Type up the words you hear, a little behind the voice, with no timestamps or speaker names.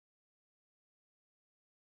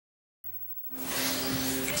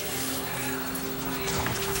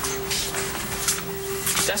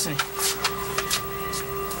Destiny.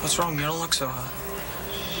 What's wrong? You don't look so hot.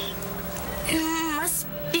 Must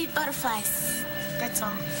be butterflies. That's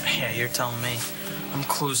all. Yeah, you're telling me. I'm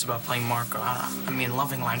clueless about playing Marco. I mean,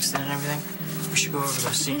 loving Langston and everything. We should go over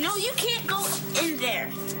those scenes. No, you can't go in there.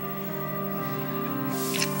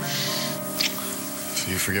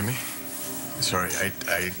 So you forgive me? Sorry,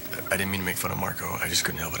 I didn't mean to make fun of Marco. I just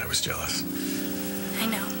couldn't help it. I was jealous. I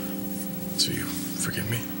know. So you forgive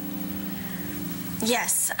me?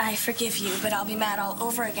 Yes, I forgive you, but I'll be mad all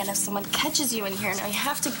over again if someone catches you in here. Now you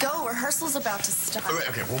have to go. Rehearsal's about to start. All right,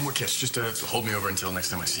 okay, one more kiss. Just hold me over until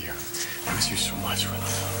next time I see you. I miss you so much. I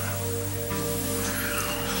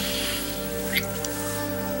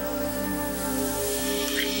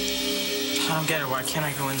don't get it. Why can't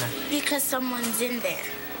I go in there? Because someone's in there.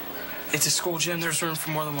 It's a school gym. There's room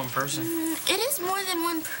for more than one person. It is more than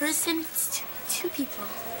one person. It's two people.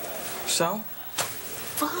 So?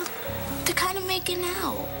 Well, they're kind of making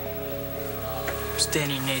out. It's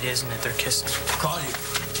Danny and Nate, isn't it? They're kissing. Claudia.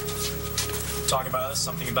 Talk about us,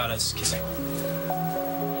 something about us kissing.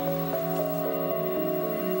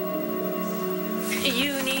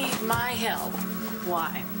 You need my help.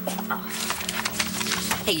 Why?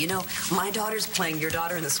 Hey, you know, my daughter's playing your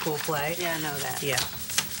daughter in the school play. Yeah, I know that. Yeah.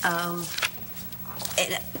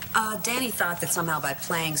 Danny thought that somehow by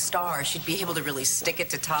playing Star, she'd be able to really stick it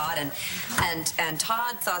to Todd, and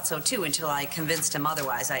Todd thought so too until I convinced him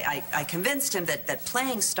otherwise. I convinced him that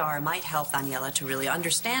playing Star might help Daniela to really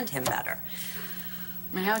understand him better.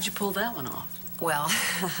 And how'd you pull that one off? Well,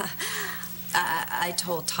 I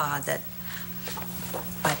told Todd that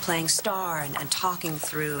by playing Star and talking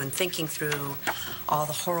through and thinking through all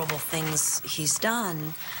the horrible things he's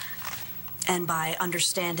done, and by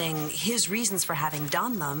understanding his reasons for having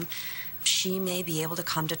done them, she may be able to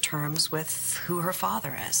come to terms with who her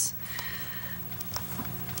father is.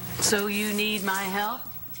 So you need my help?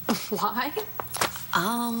 Why?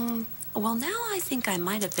 Well, now I think I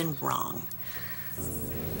might have been wrong.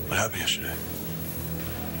 What happened yesterday?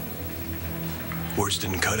 Words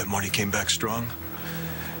didn't cut it. Marty came back strong.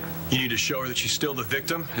 You need to show her that she's still the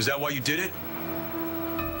victim? Is that why you did it?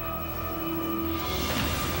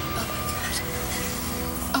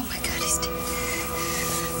 Oh my God, he's dead.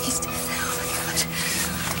 He's dead. Oh my God.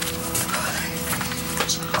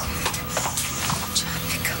 John,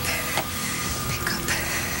 pick up. Pick up.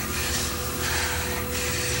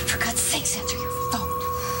 For God's sakes, answer your phone.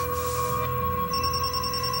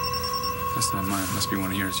 That's not mine. It must be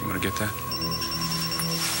one of yours. You want to get that?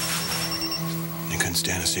 You couldn't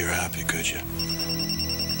stand to see her happy, could you?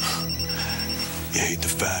 You hate the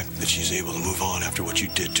fact that she's able to move on after what you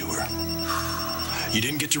did to her. You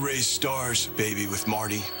didn't get to raise stars, baby, with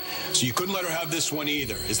Marty, so you couldn't let her have this one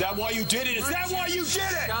either. Is that why you did it? Is that why you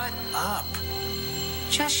did it? Shut up.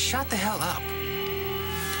 Just shut the hell up.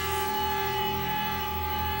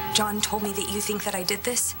 John told me that you think that I did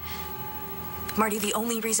this. Marty, the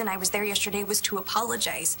only reason I was there yesterday was to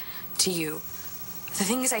apologize to you. The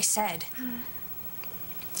things I said.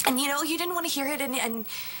 And you know, you didn't want to hear it and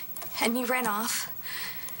you ran off.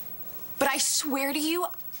 But I swear to you,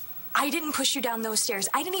 I didn't push you down those stairs.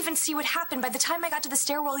 I didn't even see what happened. By the time I got to the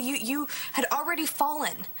stairwell, you had already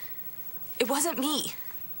fallen. It wasn't me.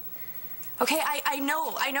 Okay, I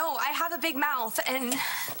know. I have a big mouth and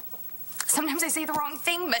sometimes I say the wrong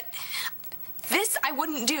thing, but this I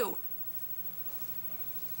wouldn't do.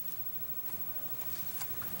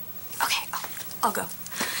 Okay, I'll go.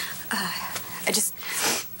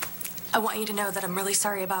 I want you to know that I'm really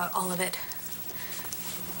sorry about all of it.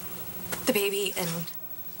 The baby and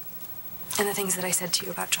the things that I said to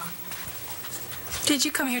you about John. Did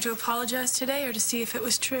you come here to apologize today or to see if it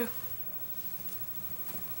was true?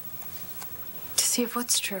 To see if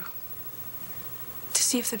what's true. To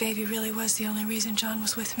see if the baby really was the only reason John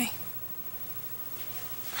was with me.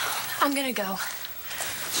 I'm gonna go.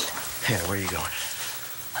 Yeah, where are you going?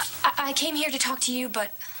 I came here to talk to you,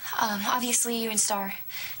 but obviously you and Star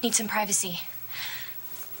need some privacy.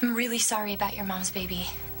 I'm really sorry about your mom's baby.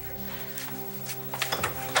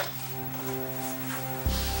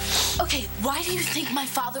 Okay, why do you think my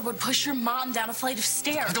father would push your mom down a flight of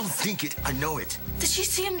stairs? I don't think it. I know it. Did you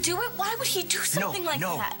see him do it? Why would he do something like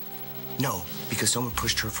that? No, because someone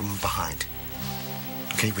pushed her from behind.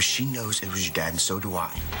 Okay, but she knows it was your dad, and so do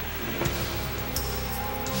I.